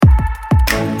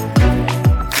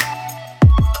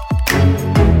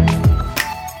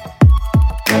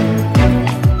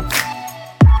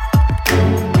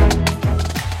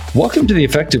Welcome to The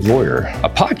Effective Lawyer, a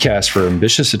podcast for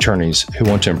ambitious attorneys who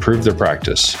want to improve their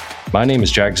practice. My name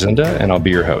is Jack Zinda, and I'll be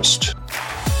your host.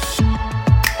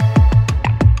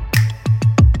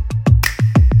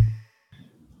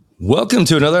 Welcome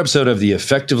to another episode of the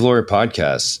Effective Lawyer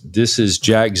podcast. This is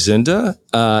Jack Zinda,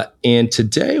 and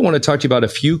today I want to talk to you about a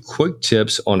few quick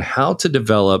tips on how to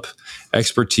develop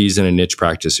expertise in a niche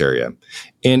practice area.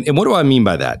 And what do I mean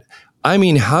by that? I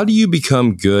mean, how do you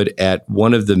become good at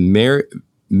one of the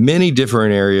many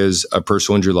different areas of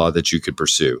personal injury law that you could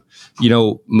pursue? You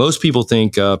know, most people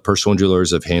think personal injury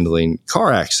lawyers of handling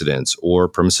car accidents or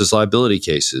premises liability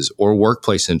cases or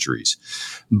workplace injuries.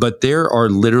 But there are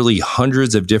literally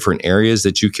hundreds of different areas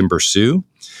that you can pursue,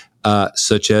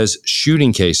 such as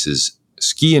shooting cases,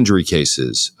 ski injury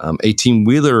cases,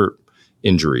 18-wheeler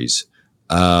injuries,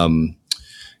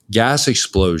 gas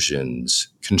explosions,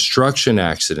 construction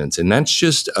accidents, and that's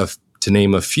just to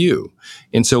name a few.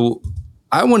 And so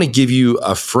I want to give you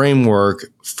a framework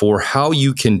for how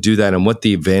you can do that and what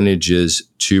the advantages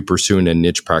to pursuing a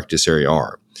niche practice area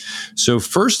are. So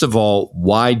first of all,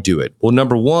 why do it? Well,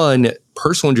 number one,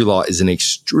 personal injury law is an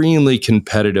extremely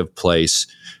competitive place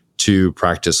to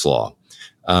practice law.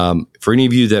 For any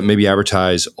of you that maybe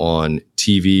advertise on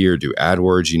TV or do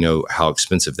AdWords, you know how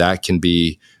expensive that can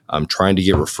be. Trying to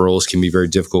get referrals can be very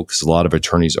difficult because a lot of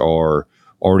attorneys are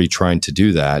already trying to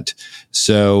do that.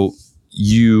 So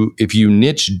if you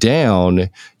niche down,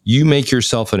 you make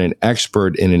yourself an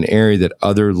expert in an area that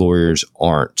other lawyers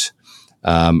aren't.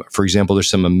 For example, there's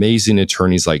some amazing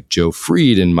attorneys like Joe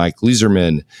Freed and Mike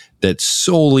Leeserman that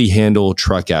solely handle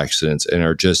truck accidents and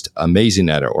are just amazing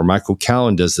at it. Or Michael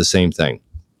Cowan does the same thing.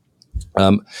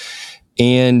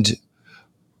 And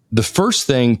the first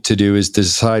thing to do is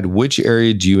decide which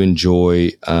area do you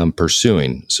enjoy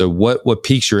pursuing. So what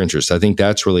piques your interest? I think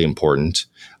that's really important.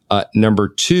 Number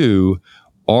two,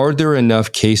 are there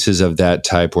enough cases of that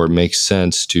type where it makes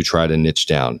sense to try to niche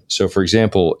down? So, for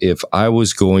example, if I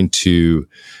was going to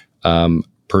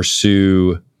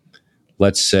pursue,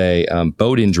 let's say,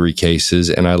 boat injury cases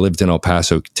and I lived in El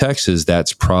Paso, Texas,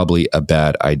 that's probably a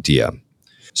bad idea.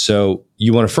 So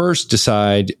you want to first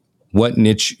decide what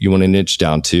niche you want to niche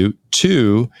down to.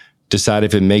 Two, decide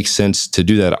if it makes sense to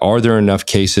do that. Are there enough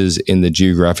cases in the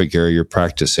geographic area you're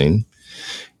practicing?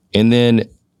 And then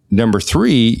number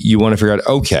three, you want to figure out,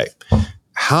 okay,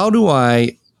 how do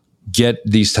I get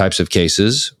these types of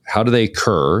cases? How do they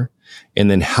occur?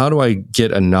 And then how do I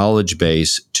get a knowledge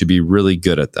base to be really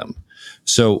good at them?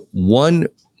 So one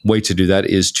way to do that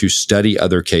is to study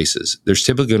other cases. There's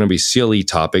typically going to be CLE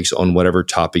topics on whatever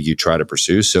topic you try to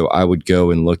pursue. So I would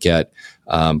go and look at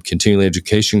continuing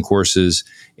education courses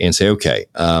and say, okay,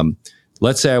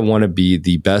 let's say I want to be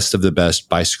the best of the best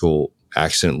bicycle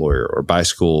accident lawyer or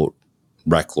bicycle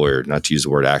wreck lawyer, not to use the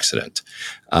word accident.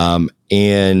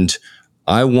 And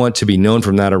I want to be known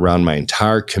from that around my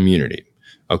entire community.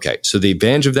 Okay, so the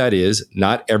advantage of that is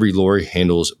not every lawyer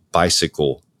handles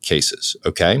bicycle cases,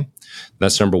 okay?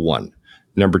 That's number one.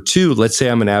 Number two, let's say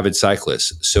I'm an avid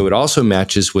cyclist. So it also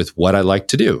matches with what I like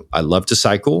to do. I love to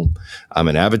cycle. I'm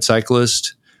an avid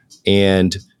cyclist.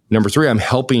 And number three, I'm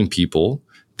helping people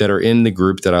that are in the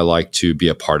group that I like to be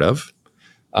a part of.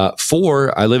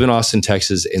 Four, I live in Austin,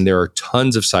 Texas, and there are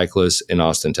tons of cyclists in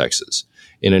Austin, Texas.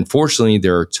 And unfortunately,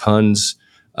 there are tons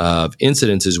of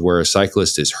incidences where a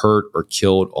cyclist is hurt or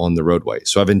killed on the roadway.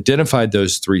 So I've identified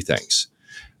those three things.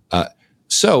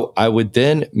 So I would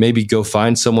then maybe go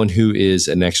find someone who is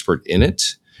an expert in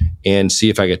it and see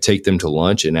if I could take them to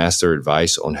lunch and ask their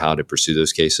advice on how to pursue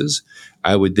those cases.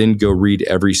 I would then go read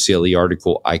every CLE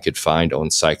article I could find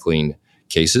on cycling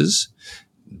cases.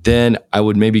 Then I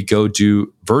would maybe go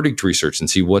do verdict research and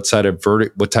see what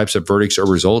types of verdicts or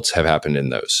results have happened in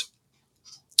those.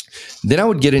 Then I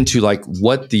would get into like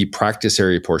what the practice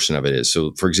area portion of it is.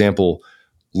 So for example,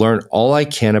 learn all I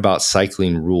can about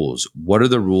cycling rules. What are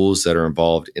the rules that are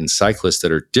involved in cyclists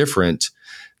that are different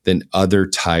than other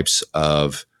types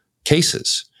of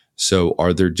cases? So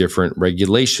are there different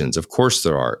regulations? Of course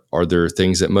there are. Are there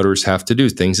things that motorists have to do,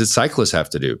 things that cyclists have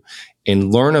to do?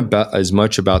 And learn about as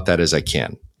much about that as I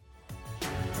can.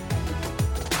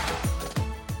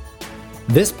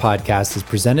 This podcast is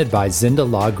presented by Zinda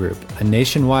Law Group, a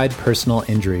nationwide personal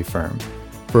injury firm.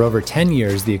 For over 10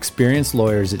 years, the experienced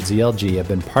lawyers at ZLG have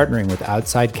been partnering with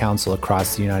outside counsel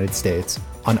across the United States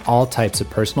on all types of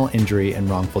personal injury and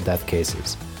wrongful death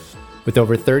cases. With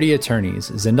over 30 attorneys,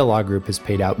 Zinda Law Group has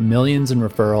paid out millions in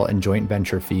referral and joint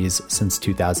venture fees since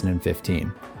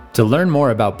 2015. To learn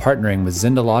more about partnering with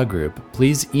Zinda Law Group,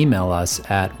 please email us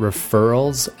at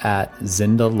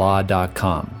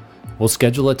referrals@zindalaw.com. We'll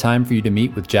schedule a time for you to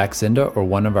meet with Jack Zinda or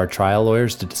one of our trial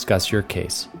lawyers to discuss your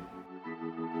case.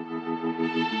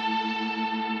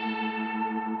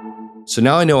 So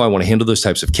now I know I want to handle those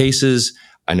types of cases.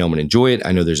 I know I'm going to enjoy it.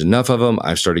 I know there's enough of them.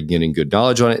 I've started getting good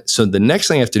knowledge on it. So the next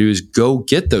thing I have to do is go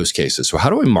get those cases. So how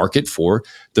do I market for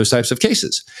those types of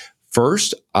cases?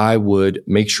 First, I would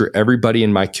make sure everybody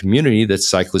in my community that's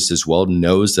cyclist as well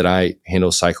knows that I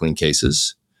handle cycling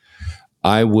cases.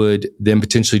 I would then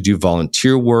potentially do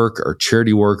volunteer work or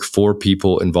charity work for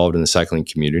people involved in the cycling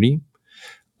community.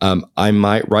 I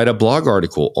might write a blog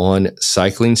article on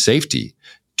cycling safety,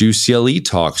 do CLE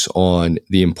talks on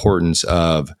the importance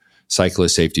of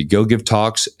cyclist safety, go give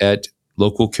talks at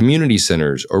local community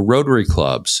centers or Rotary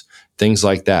clubs, things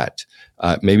like that.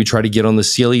 Maybe try to get on the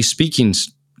CLE speaking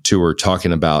tour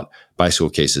talking about bicycle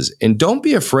cases. And don't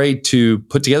be afraid to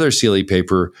put together a CLE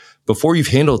paper before you've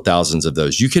handled thousands of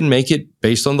those. You can make it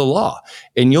based on the law.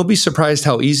 And you'll be surprised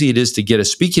how easy it is to get a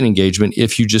speaking engagement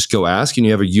if you just go ask and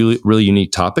you have a really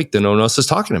unique topic that no one else is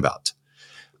talking about.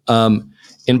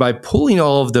 And by pulling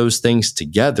all of those things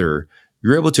together,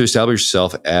 you're able to establish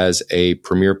yourself as a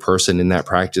premier person in that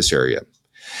practice area.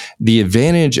 The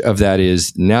advantage of that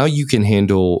is now you can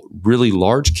handle really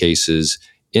large cases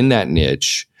in that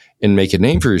niche and make a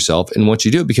name for yourself. And once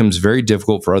you do, it becomes very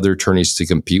difficult for other attorneys to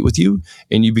compete with you,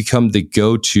 and you become the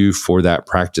go-to for that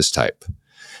practice type.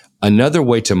 Another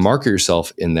way to market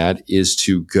yourself in that is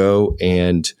to go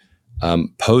and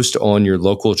post on your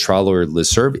local trial lawyer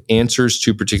listserv answers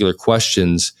to particular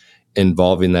questions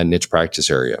involving that niche practice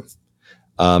area.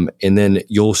 And then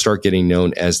you'll start getting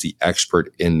known as the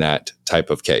expert in that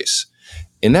type of case.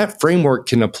 And that framework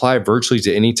can apply virtually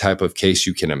to any type of case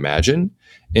you can imagine.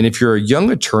 And if you're a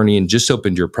young attorney and just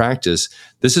opened your practice,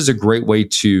 this is a great way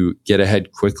to get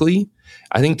ahead quickly.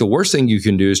 I think the worst thing you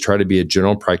can do is try to be a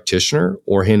general practitioner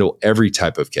or handle every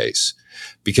type of case.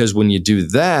 Because when you do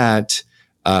that,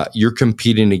 you're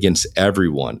competing against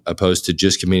everyone, opposed to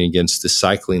just competing against the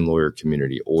cycling lawyer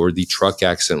community or the truck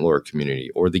accident lawyer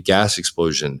community or the gas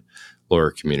explosion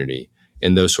lawyer community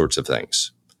and those sorts of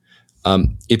things.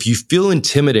 If you feel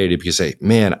intimidated because you say,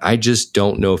 man, I just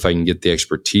don't know if I can get the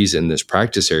expertise in this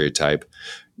practice area type,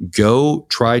 go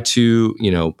try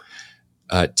to,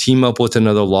 team up with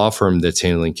another law firm that's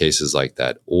handling cases like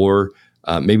that, or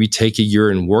maybe take a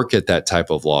year and work at that type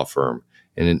of law firm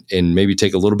and maybe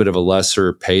take a little bit of a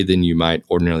lesser pay than you might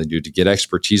ordinarily do to get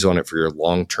expertise on it for your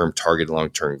long-term target,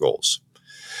 long-term goals.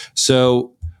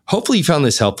 So hopefully you found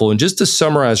this helpful. And just to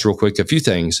summarize real quick, a few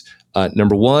things.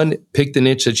 Number one, pick the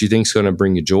niche that you think is going to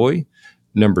bring you joy.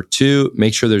 Number two,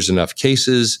 make sure there's enough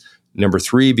cases. Number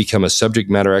three, become a subject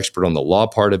matter expert on the law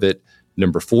part of it.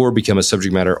 Number four, become a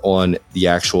subject matter on the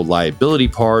actual liability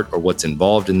part or what's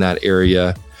involved in that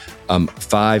area.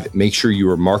 Five, make sure you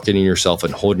are marketing yourself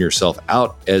and holding yourself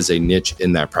out as a niche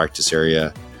in that practice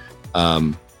area.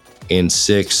 And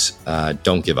six,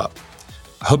 don't give up.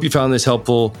 I hope you found this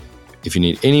helpful. If you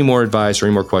need any more advice or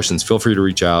any more questions, feel free to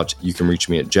reach out. You can reach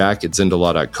me at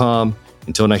jack@zindalaw.com.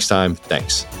 Until next time,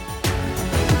 thanks.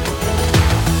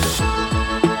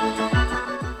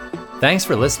 Thanks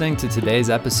for listening to today's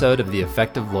episode of The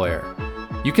Effective Lawyer.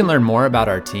 You can learn more about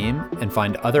our team and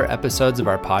find other episodes of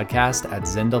our podcast at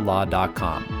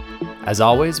zindalaw.com. As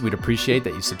always, we'd appreciate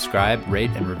that you subscribe,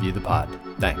 rate, and review the pod.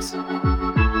 Thanks.